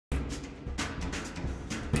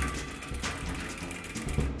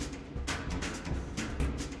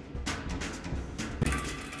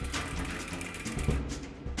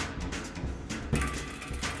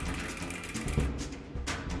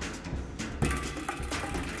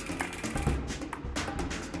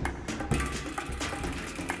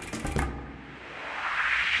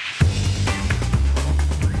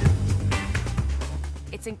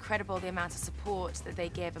incredible the amount of support that they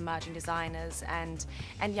give emerging designers and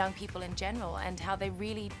young people in general, and how they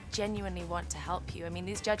really genuinely want to help you. I mean,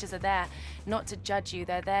 these judges are there not to judge you,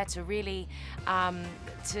 they're there to really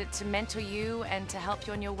to mentor you and to help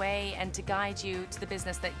you on your way and to guide you to the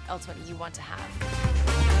business that ultimately you want to have.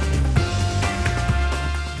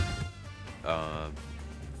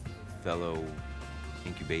 Fellow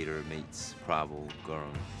incubator mates, Pravel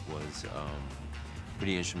Gurung, was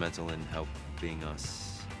pretty instrumental in helping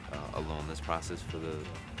us along this process for the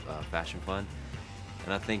Fashion Fund.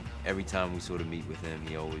 And I think every time we sort of meet with him,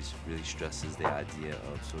 he always really stresses the idea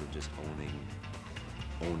of sort of just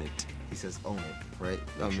own it. He says own it, right?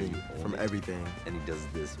 I mean, from everything. And he does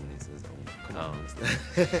this when he says own it. Come on.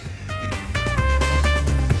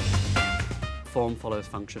 Form follows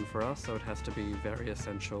function for us, so it has to be very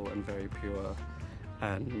essential and very pure,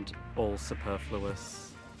 and all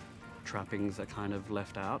superfluous trappings are kind of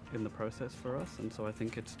left out in the process for us. And so I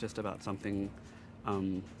think it's just about something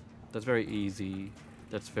that's very easy,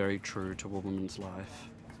 that's very true to a woman's life,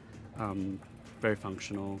 very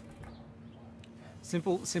functional.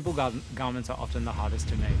 Simple garments are often the hardest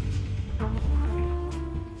to make.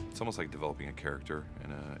 It's almost like developing a character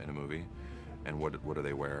in a movie, and what do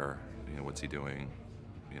they wear? You know, what's he doing?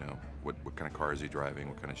 You know, what kind of car is he driving?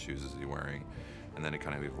 What kind of shoes is he wearing? And then it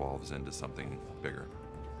kind of evolves into something bigger.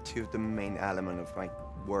 Two of the main elements of my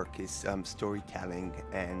work is storytelling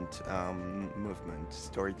and movement.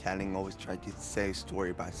 Storytelling, always try to say a story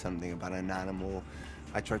about something, about an animal.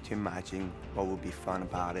 I try to imagine what would be fun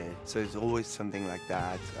about it. So it's always something like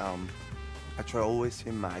that. I try always to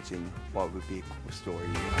imagine what would be a cool story.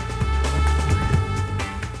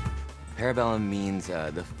 Parabellum means,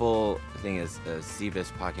 the full thing is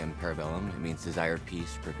Civis Pacem Parabellum. It means desire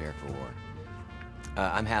peace, prepare for war.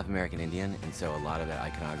 I'm half American Indian, and so a lot of that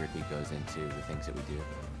iconography goes into the things that we do.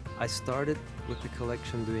 I started with the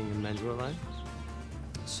collection doing a menswear line,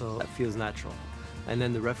 so that feels natural. And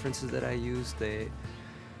then the references that I use,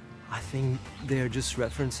 I think they're just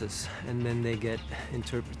references, and then they get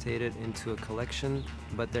interpreted into a collection,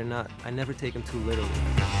 but they're not, I never take them too literally.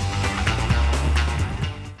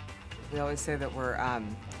 We always say that we're,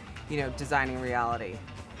 you know, designing reality.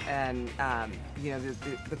 And, you know,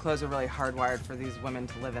 the clothes are really hardwired for these women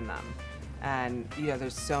to live in them. And, you know,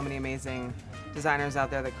 there's so many amazing designers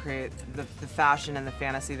out there that create the fashion and the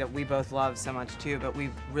fantasy that we both love so much too, but we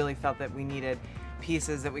really felt that we needed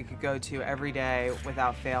pieces that we could go to every day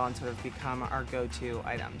without fail and sort of become our go-to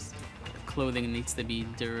items. Clothing needs to be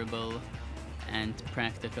durable and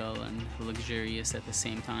practical and luxurious at the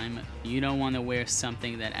same time. You don't want to wear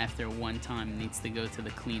something that after one time needs to go to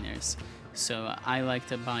the cleaners. So I like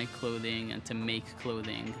to buy clothing and to make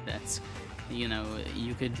clothing that's, you know,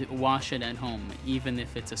 you could wash it at home, even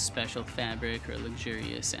if it's a special fabric or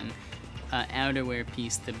luxurious. And outerwear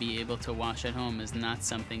piece to be able to wash at home is not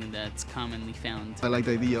something that's commonly found. I like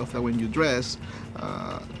the idea of that when you dress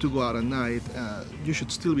to go out at night, you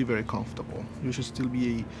should still be very comfortable. You should still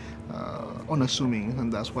be unassuming,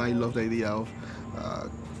 and that's why I love the idea of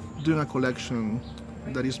doing a collection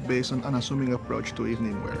that is based on an unassuming approach to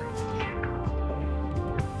evening wear.